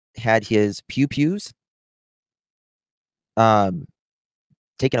had his pews um,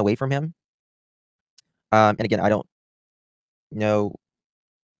 taken away from him. And again, I don't know,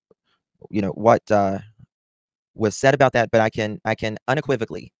 what was said about that, but I can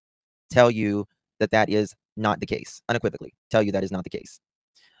unequivocally tell you that that is not the case. Unequivocally tell you that is not the case.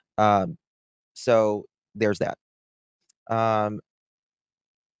 Um, so there's that. Um,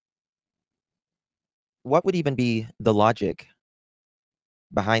 what would even be the logic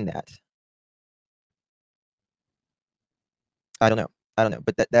behind that? I don't know. I don't know,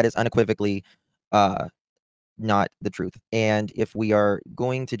 but that is unequivocally uh, not the truth. And if we are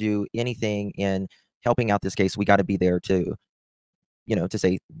going to do anything in helping out this case, we got to be there to, to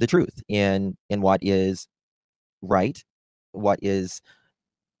say the truth in what is right, what is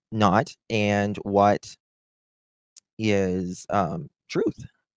not, and what is truth.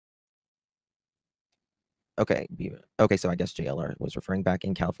 Okay, okay. So I guess JLR was referring back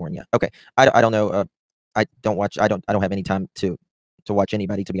in California. Okay, I don't know. I don't watch. I don't have any time to watch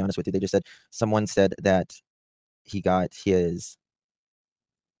anybody. To be honest with you, they just said someone said that he got his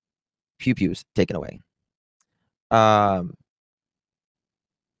pews taken away. Um,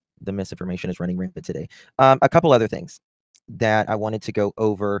 the misinformation is running rampant today. A couple other things that I wanted to go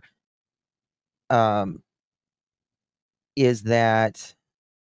over um, is that,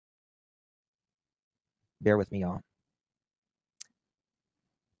 bear with me, y'all,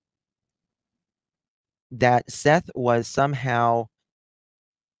 that Seth was somehow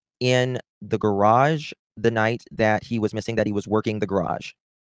in the garage the night that he was missing, that he was working the garage.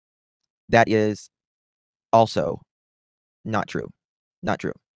 That is also not true. Not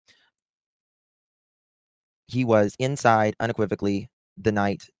true. He was inside unequivocally the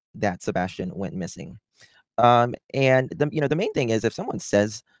night that Sebastian went missing. And the main thing is if someone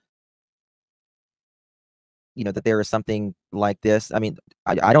says, that there is something like this. I mean,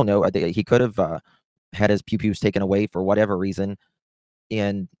 I don't know. He could have had his pews taken away for whatever reason.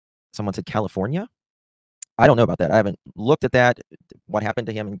 And someone said California. I don't know about that. I haven't looked at that. What happened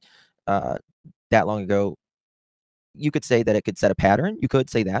to him uh, that long ago? You could say that it could set a pattern. You could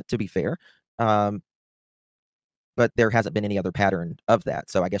say that, to be fair. Um, but there hasn't been any other pattern of that.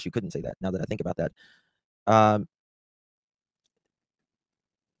 So I guess you couldn't say that now that I think about that. Um,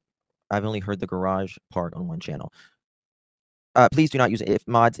 I've only heard the garage part on one channel. Please do not use it.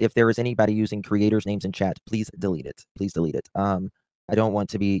 If there is anybody using creators' names in chat, please delete it. Please delete it. I don't want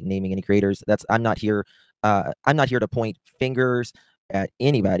to be naming any creators. I'm not here. I'm not here to point fingers at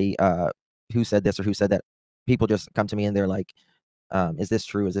anybody who said this or who said that. People just come to me and they're like, "Is this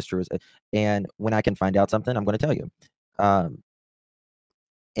true? Is this true?" And when I can find out something, I'm going to tell you. Um,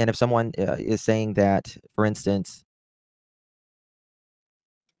 and if someone is saying that, for instance,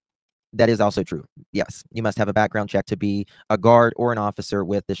 that is also true. Yes, you must have a background check to be a guard or an officer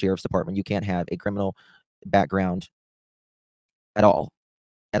with the sheriff's department. You can't have a criminal background at all,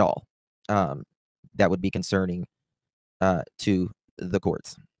 at all. Um, that would be concerning to the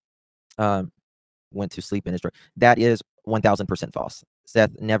courts. Um, went to sleep in his truck. That is 1000% false.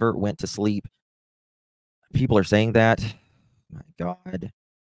 Seth never went to sleep. People are saying that. My God.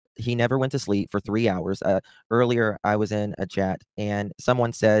 He never went to sleep for 3 hours. Earlier, I was in a chat and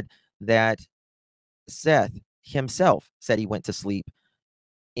someone said that Seth himself said he went to sleep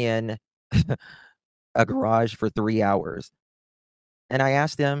in a garage for 3 hours. And I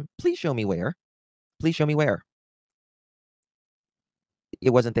asked him, please show me where. Please show me where.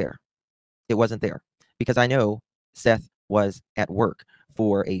 It wasn't there. It wasn't there. Because I know Seth was at work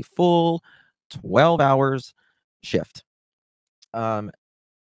for a full 12 hours shift. And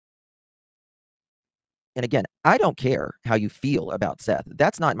again, I don't care how you feel about Seth.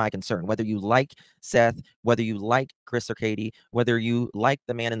 That's not my concern. Whether you like Seth, whether you like Chris or Katie, whether you like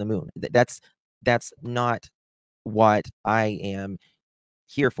the man in the moon, that's not what I am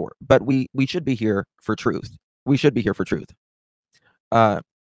here for. But we should be here for truth. We should be here for truth.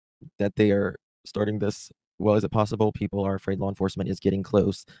 That they are starting this. Well, is it possible people are afraid law enforcement is getting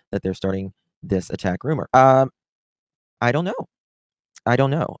close, that they're starting this attack rumor? I don't know. I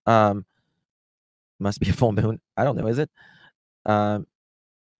don't know. Must be a full moon. I don't know. Is it? Um,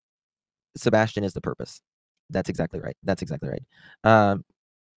 Sebastian is the purpose. That's exactly right. That's exactly right. Um,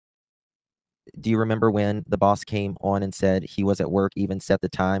 do you remember when the boss came on and said he was at work, even set the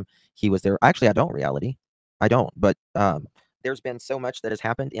time he was there? Actually, I don't reality. I don't. But there's been so much that has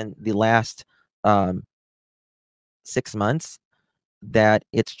happened in the last 6 months that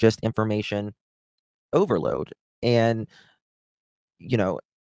it's just information overload. And, you know,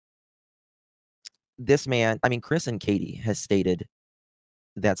 this man, I mean, Chris and Katie has stated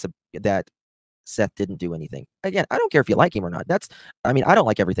that Seth didn't do anything. Again, I don't care if you like him or not. I mean, I don't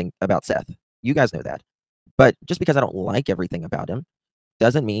like everything about Seth. You guys know that. But just because I don't like everything about him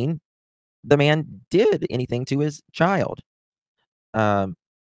doesn't mean the man did anything to his child. Um,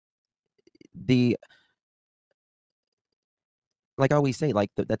 the like I always say,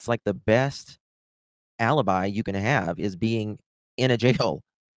 that's like the best alibi you can have is being in a jail,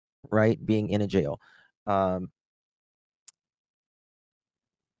 right? Being in a jail. Um,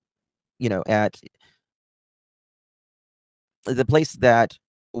 at the place that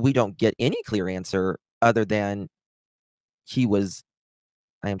we don't get any clear answer other than he was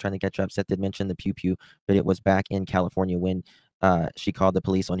I am trying to catch up. Seth did mention the pew pew, but it was back in California when she called the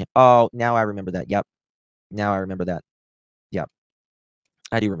police on him. Oh, now I remember that. Yep. Now I remember that. Yep.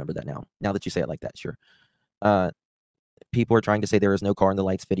 I do remember that now. Now that you say it like that, sure. Uh, people are trying to say there is no car in the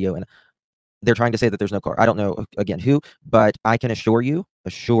lights video, and they're trying to say that there's no car. I don't know again who, but I can assure you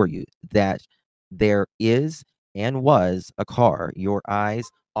that there is and was a car. Your eyes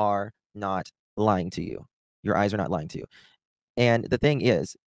are not lying to you. Your eyes are not lying to you. And the thing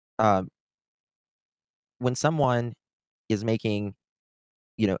is, um, when someone is making,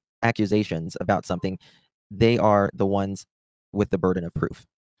 accusations about something, they are the ones with the burden of proof.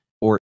 Or